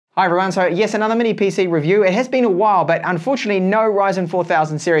Hi everyone, so yes, another mini PC review. It has been a while, but unfortunately no Ryzen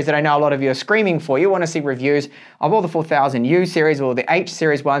 4000 series that I know a lot of you are screaming for. You want to see reviews of all the 4000U series or the H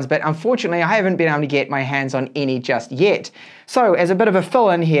series ones, but unfortunately I haven't been able to get my hands on any just yet. So as a bit of a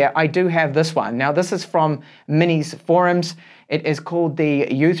fill-in here, I do have this one. Now this is from Mini's forums. It is called the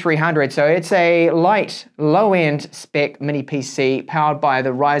U300, so it's a light, low-end spec mini PC powered by the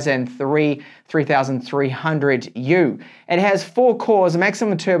Ryzen 3300U. It has 4 cores,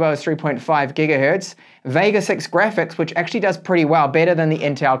 maximum turbo is 3.5 gigahertz, Vega 6 graphics, which actually does pretty well, better than the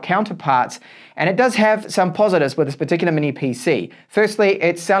Intel counterparts, and it does have some positives with this particular mini PC. Firstly,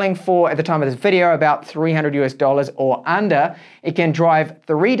 it's selling for, at the time of this video, about $300 or under. It can drive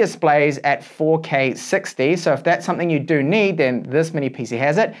 3 displays at 4K 60, so if that's something you do need, then this mini PC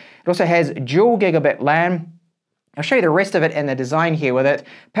has it. It also has dual gigabit LAN. I'll show you the rest of it and the design here with it.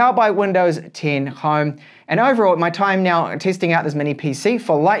 Powered by Windows 10 Home. And overall, my time now testing out this mini PC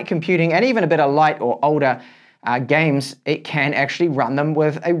for light computing and even a bit of light or older games, it can actually run them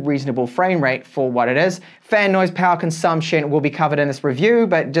with a reasonable frame rate for what it is. Fan noise, power consumption will be covered in this review,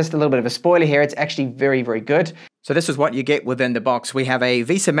 but just a little bit of a spoiler here, it's actually very, very good. So this is what you get within the box. We have a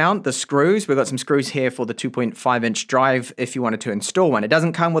VESA mount, the screws. We've got some screws here for the 2.5-inch drive if you wanted to install one. It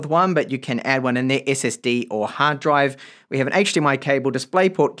doesn't come with one, but you can add one in there, SSD or hard drive. We have an HDMI cable,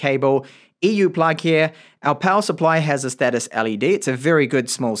 DisplayPort cable, EU plug here. Our power supply has a status LED. It's a very good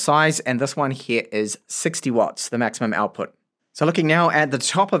small size, and this one here is 60 watts, the maximum output. So looking now at the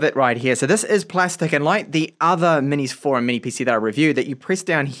top of it right here. So this is plastic, and like the other Minis Forum mini PC that I reviewed, that you press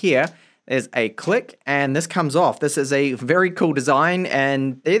down here, there's a click, and this comes off. This is a very cool design,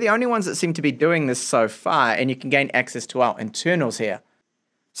 and they're the only ones that seem to be doing this so far, and you can gain access to our internals here.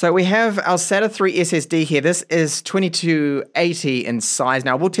 So we have our SATA 3 SSD here. This is 2280 in size.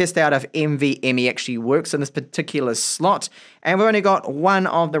 Now we'll test out if NVMe actually works in this particular slot. And we've only got one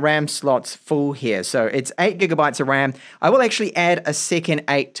of the RAM slots full here. So it's 8 gigabytes of RAM. I will actually add a second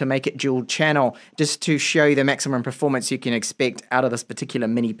 8 to make it dual channel, just to show you the maximum performance you can expect out of this particular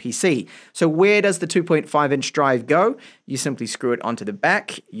mini PC. So where does the 2.5-inch drive go? You simply screw it onto the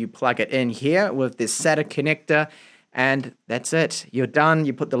back. You plug it in here with this SATA connector. And that's it. You're done.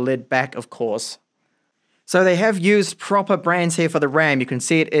 You put the lid back, of course. So they have used proper brands here for the RAM. You can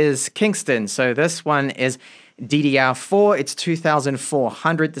see it is Kingston. So this one is DDR4. It's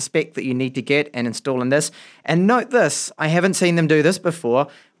 2400, the spec that you need to get and install in this. And note this, I haven't seen them do this before.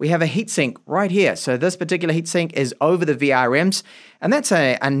 We have a heatsink right here. So this particular heatsink is over the VRMs. And that's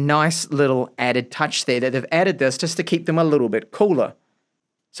a nice little added touch there that they've added this just to keep them a little bit cooler.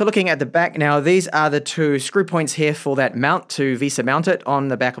 So looking at the back now, these are the 2 screw points here for that mount to VESA mount it on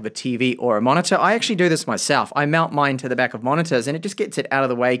the back of a TV or a monitor. I actually do this myself. I mount mine to the back of monitors and it just gets it out of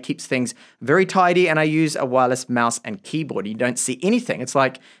the way, keeps things very tidy, and I use a wireless mouse and keyboard. You don't see anything. It's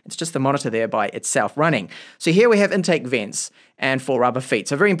like it's just the monitor there by itself running. So here we have intake vents and 4 rubber feet.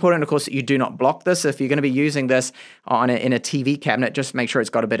 So very important, of course, that you do not block this. If you're going to be using this in a TV cabinet, just make sure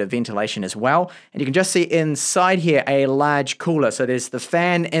it's got a bit of ventilation as well. And you can just see inside here a large cooler. So there's the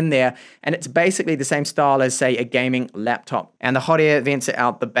fan in there, and it's basically the same style as, say, a gaming laptop. And the hot air vents are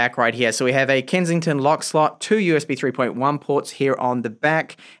out the back right here. So we have a Kensington lock slot, 2 USB 3.1 ports here on the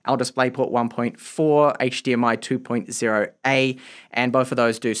back, our DisplayPort 1.4, HDMI 2.0A, and both of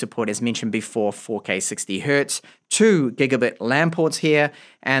those do support, as mentioned before, 4K 60 Hz, 2 gigabit LAN ports here,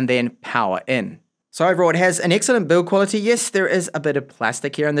 and then power in. So overall, it has an excellent build quality. Yes, there is a bit of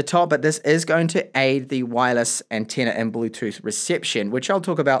plastic here on the top, but this is going to aid the wireless antenna and Bluetooth reception, which I'll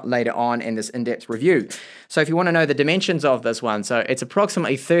talk about later on in this in-depth review. So if you want to know the dimensions of this one, so it's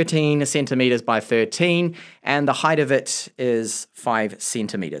approximately 13 centimeters by 13, and the height of it is 5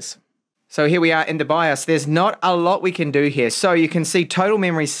 centimeters. So here we are in the BIOS. There's not a lot we can do here. So you can see total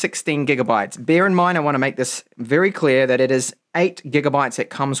memory 16 gigabytes. Bear in mind, I want to make this very clear that it is 8 gigabytes it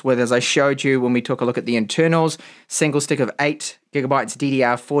comes with, as I showed you when we took a look at the internals. Single stick of 8 gigabytes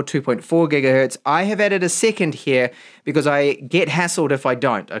DDR4 2.4 gigahertz. I have added a second here because I get hassled if I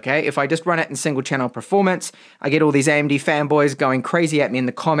don't, okay? If I just run it in single channel performance, I get all these AMD fanboys going crazy at me in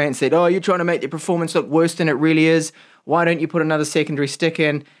the comments that, oh, you're trying to make the performance look worse than it really is. Why don't you put another secondary stick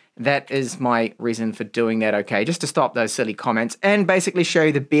in? That is my reason for doing that, okay? Just to stop those silly comments and basically show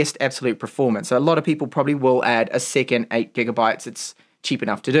you the best absolute performance. So a lot of people probably will add a second 8 gigabytes. It's cheap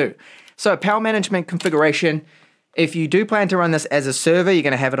enough to do. So power management configuration. If you do plan to run this as a server, you're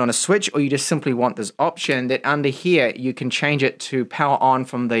going to have it on a switch, or you just simply want this option that under here you can change it to power on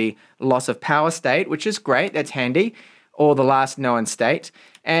from the loss of power state, which is great. That's handy. Or the last known state.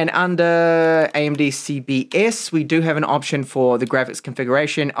 And under AMD CBS, we do have an option for the graphics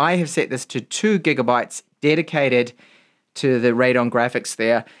configuration. I have set this to 2 gigabytes dedicated to the Radeon graphics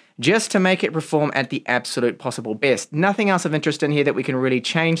there, just to make it perform at the absolute possible best. Nothing else of interest in here that we can really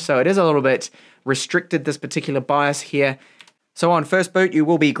change, so it is a little bit restricted, this particular BIOS here. So on first boot, you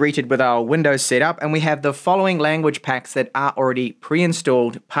will be greeted with our Windows setup, and we have the following language packs that are already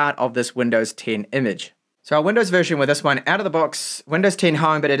pre-installed, part of this Windows 10 image. So our Windows version with this one, out of the box, Windows 10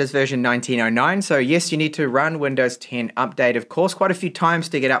 Home, but it is version 1909. So yes, you need to run Windows 10 Update, of course, quite a few times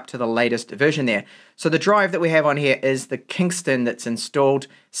to get up to the latest version there. So the drive that we have on here is the Kingston that's installed,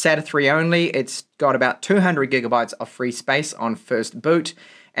 SATA 3 only. It's got about 200 gigabytes of free space on first boot.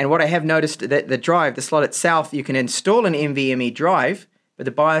 And what I have noticed that the drive, the slot itself, you can install an NVMe drive, but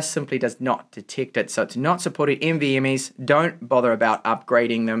the BIOS simply does not detect it. So it's not supported NVMEs. Don't bother about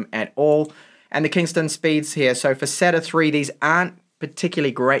upgrading them at all. And the Kingston speeds here, so for SATA 3, these aren't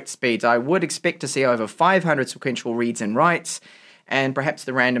particularly great speeds. I would expect to see over 500 sequential reads and writes, and perhaps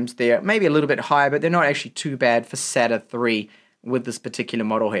the randoms there, maybe a little bit higher, but they're not actually too bad for SATA 3 with this particular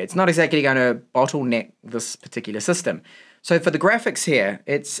model here. It's not exactly going to bottleneck this particular system. So for the graphics here,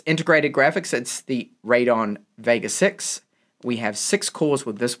 it's integrated graphics. It's the Radeon Vega 6. We have 6 cores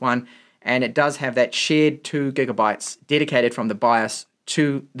with this one, and it does have that shared 2 gigabytes dedicated from the BIOS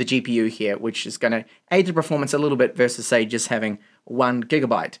to the GPU here, which is going to aid the performance a little bit versus, say, just having 1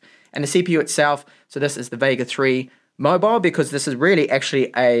 gigabyte. And the CPU itself, so this is the Vega 3 mobile, because this is really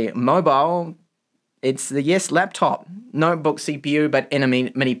actually a mobile, it's the, yes, laptop, notebook CPU, but in a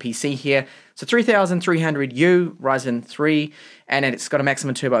mini PC here. So 3300U, Ryzen 3, and it's got a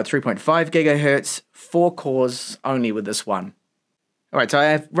maximum turbo of 3.5 gigahertz, 4 cores only with this one. Alright, so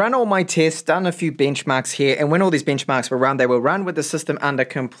I've run all my tests, done a few benchmarks here, and when all these benchmarks were run, they were run with the system under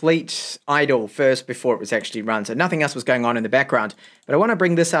complete idle first before it was actually run, so nothing else was going on in the background. But I want to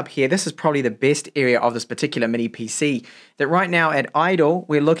bring this up here. This is probably the best area of this particular mini PC, that right now at idle,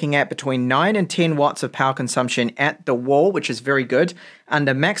 we're looking at between 9 and 10 watts of power consumption at the wall, which is very good.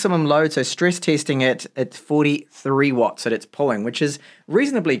 Under maximum load, so stress testing it, it's 43 watts that it's pulling, which is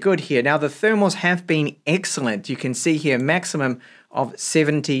reasonably good here. Now, the thermals have been excellent. You can see here maximum of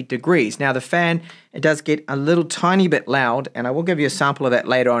 70 degrees. Now the fan, it does get a little tiny bit loud, and I will give you a sample of that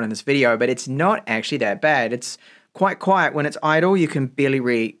later on in this video, but it's not actually that bad. It's quite quiet. When it's idle, you can barely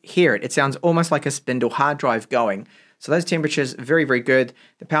really hear it. It sounds almost like a spindle hard drive going. So those temperatures, very, very good.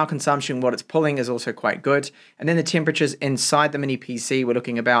 The power consumption, what it's pulling, is also quite good. And then the temperatures inside the mini PC, we're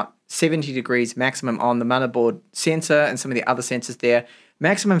looking about 70 degrees maximum on the motherboard sensor and some of the other sensors there.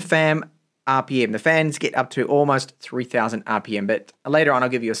 Maximum fan RPM. The fans get up to almost 3000 RPM, but later on I'll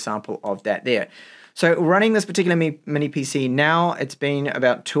give you a sample of that there. So running this particular mini PC now, it's been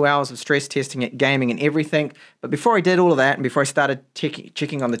about 2 hours of stress testing it, gaming and everything. But before I did all of that, and before I started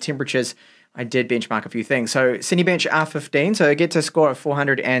checking on the temperatures, I did benchmark a few things. So Cinebench R15, so it gets a score of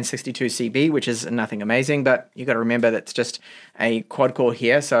 462 CB, which is nothing amazing, but you got to remember that's just a quad core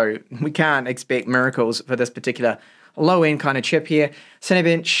here, so we can't expect miracles for this particular low-end kind of chip here.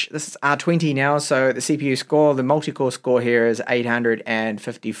 Cinebench, this is R20 now, so the CPU score, the multi-core score here is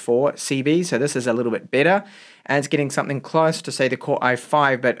 854 CB, so this is a little bit better, and it's getting something close to, say, the Core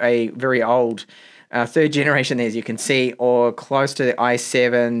i5, but a very old third generation there, as you can see, or close to the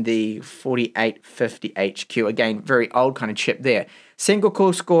i7, the 4850HQ, again, very old kind of chip there. Single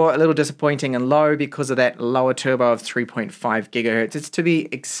core score, a little disappointing and low because of that lower turbo of 3.5 gigahertz. It's to be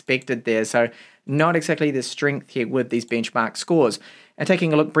expected there, so not exactly the strength here with these benchmark scores. And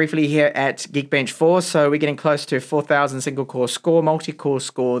taking a look briefly here at Geekbench 4, so we're getting close to 4,000 single core score, multi-core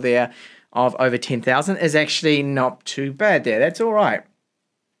score there of over 10,000 is actually not too bad there. That's all right.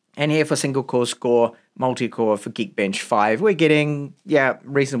 And here for single core score, multi-core for Geekbench 5, we're getting, yeah,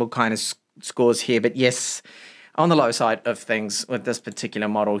 reasonable kind of scores here, but yes, on the low side of things with this particular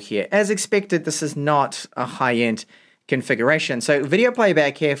model here. As expected, this is not a high-end configuration. So video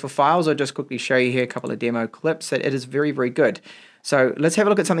playback here for files, I'll just quickly show you here a couple of demo clips that it is very, very good. So let's have a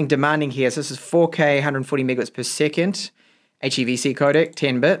look at something demanding here. So this is 4K, 140 megabits per second, HEVC codec,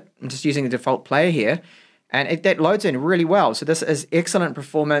 10-bit. I'm just using the default player here. And that loads in really well. So this is excellent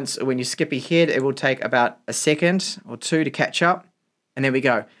performance. When you skip ahead, it will take about a second or two to catch up. And there we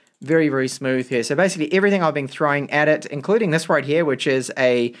go. Very, very smooth here. So basically everything I've been throwing at it, including this right here, which is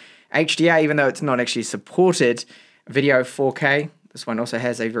a HDR, even though it's not actually supported, video 4K. This one also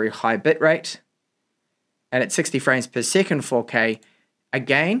has a very high bit rate. And at 60 frames per second 4K,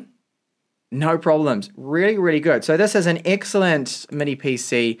 again, no problems. Really, really good. So this is an excellent mini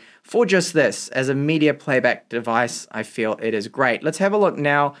PC for just this. As a media playback device, I feel it is great. Let's have a look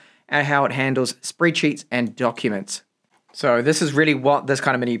now at how it handles spreadsheets and documents. So this is really what this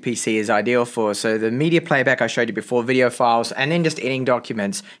kind of mini PC is ideal for. So the media playback I showed you before, video files, and then just editing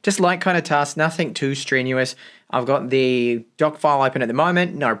documents. Just light kind of tasks, nothing too strenuous. I've got the doc file open at the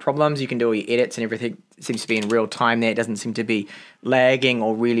moment, no problems. You can do all your edits and everything. It seems to be in real time there. It doesn't seem to be lagging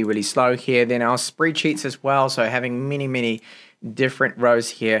or really slow here. Then our spreadsheets as well, so having many different rows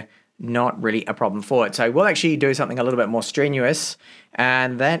here, not really a problem for it. So we'll actually do something a little bit more strenuous,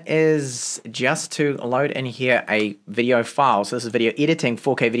 and that is just to load in here a video file. So this is video editing,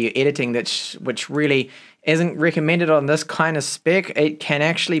 4K video editing, which really isn't recommended on this kind of spec. It can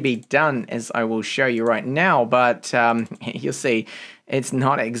actually be done, as I will show you right now, but you'll see it's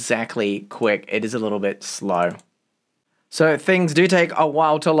not exactly quick. It is a little bit slow. So things do take a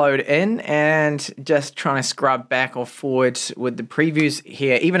while to load in, and just trying to scrub back or forward with the previews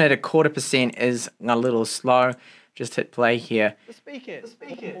here, even at 1/4% is a little slow. Just hit play here.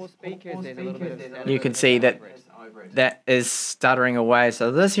 You can see that is stuttering away.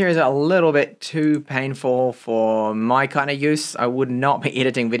 So this here is a little bit too painful for my kind of use. I would not be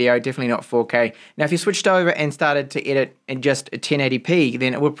editing video, definitely not 4K. Now, if you switched over and started to edit in just 1080p,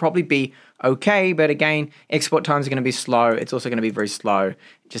 then it would probably be okay. But again, export times are going to be slow. It's also going to be very slow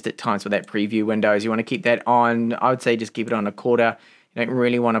just at times with that preview windows. You want to keep that on. I would say just keep it on 1/4. You don't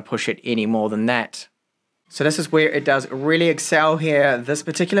really want to push it any more than that. So this is where it does really excel here, this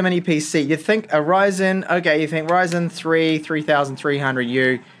particular mini PC. You think a Ryzen, okay, you think Ryzen 3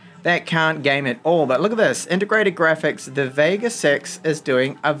 3300U, that can't game at all. But look at this, integrated graphics, the Vega 6 is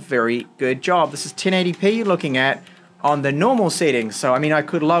doing a very good job. This is 1080p you're looking at on the normal settings. So I mean, I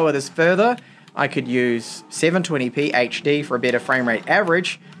could lower this further. I could use 720p HD for a better frame rate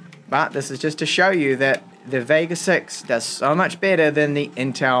average. But this is just to show you that the Vega 6 does so much better than the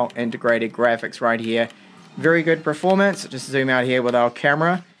Intel integrated graphics right here. Very good performance. Just zoom out here with our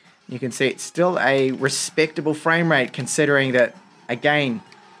camera. You can see it's still a respectable frame rate, considering that, again,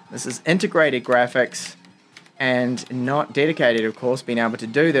 this is integrated graphics and not dedicated, of course. Being able to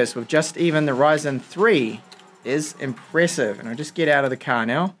do this with just even the Ryzen 3 is impressive. And I'll just get out of the car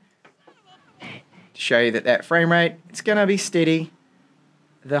now to show you that that frame rate, it's going to be steady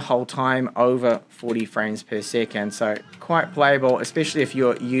the whole time, over 40 frames per second. So quite playable, especially if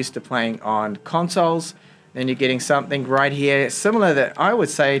you're used to playing on consoles. Then you're getting something right here similar, that I would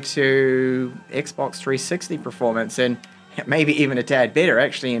say, to Xbox 360 performance, and maybe even a tad better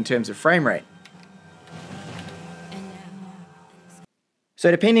actually in terms of frame rate. So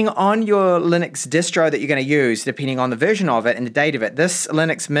depending on your Linux distro that you're going to use, depending on the version of it and the date of it, this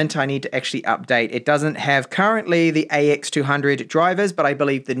Linux Mint I need to actually update. It doesn't have currently the AX200 drivers, but I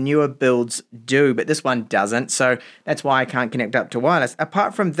believe the newer builds do, but this one doesn't. So that's why I can't connect up to wireless.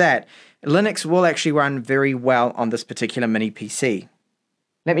 Apart from that, Linux will actually run very well on this particular mini PC.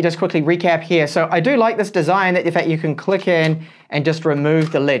 Let me just quickly recap here. So I do like this design, that in fact you can click in and just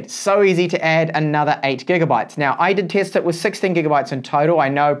remove the lid. So easy to add another 8 gigabytes. Now I did test it with 16 gigabytes in total. I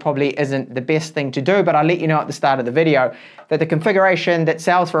know probably isn't the best thing to do, but I'll let you know at the start of the video that the configuration that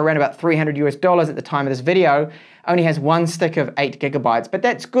sells for around about $300 US at the time of this video only has one stick of 8 gigabytes. But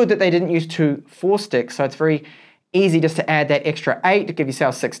that's good that they didn't use 4 sticks, so it's very easy just to add that extra 8 to give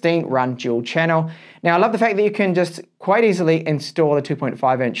yourself 16, run dual channel. Now I love the fact that you can just quite easily install a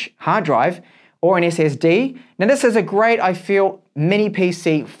 2.5-inch hard drive or an SSD. Now this is a great, I feel, mini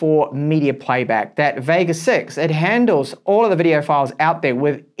PC for media playback. That Vega 6, it handles all of the video files out there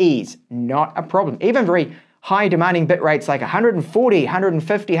with ease, not a problem. Even very high demanding bit rates like 140,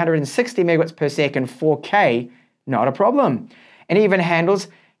 150, 160 megabits per second, 4K, not a problem. And even handles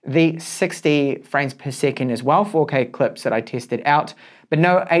the 60 frames per second as well, 4K clips that I tested out, but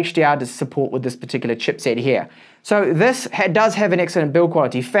no HDR to support with this particular chipset here. So this does have an excellent build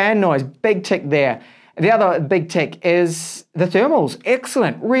quality. Fan noise, big tick there. The other big tick is the thermals.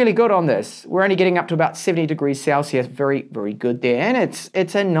 Excellent, really good on this. We're only getting up to about 70 degrees Celsius, very good there, and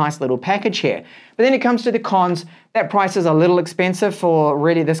it's a nice little package here. But then it comes to the cons. That price is a little expensive for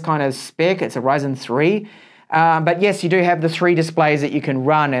really this kind of spec. It's a Ryzen 3. But yes, you do have the 3 displays that you can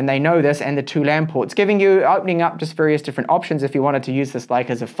run, and they know this, and the 2 LAN ports, opening up just various different options if you wanted to use this like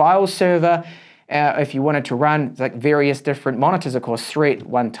as a file server, if you wanted to run like various different monitors, of course, 3 at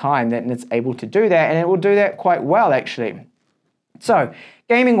one time, then it's able to do that, and it will do that quite well actually. So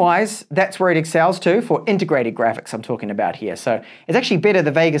gaming-wise, that's where it excels to for integrated graphics I'm talking about here. So it's actually better,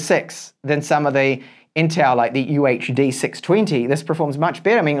 the Vega 6, than some of the Intel, like the UHD 620. This performs much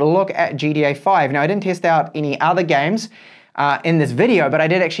better. I mean, look at GTA 5. Now, I didn't test out any other games in this video, but I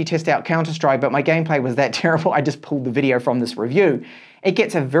did actually test out Counter-Strike, but my gameplay was that terrible, I just pulled the video from this review. It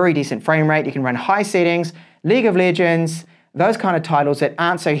gets a very decent frame rate. You can run high settings, League of Legends, those kind of titles that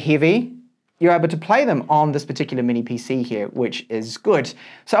aren't so heavy. You're able to play them on this particular mini PC here, which is good.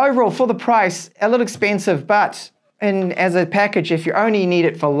 So overall, for the price, a little expensive, but as a package, if you only need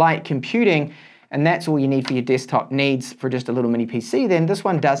it for light computing, and that's all you need for your desktop needs for just a little mini PC, then this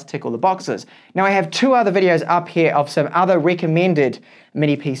one does tick all the boxes. Now I have 2 other videos up here of some other recommended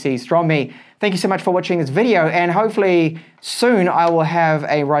mini PCs from me. Thank you so much for watching this video, and hopefully soon I will have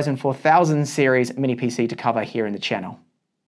a Ryzen 4000 series mini PC to cover here in the channel.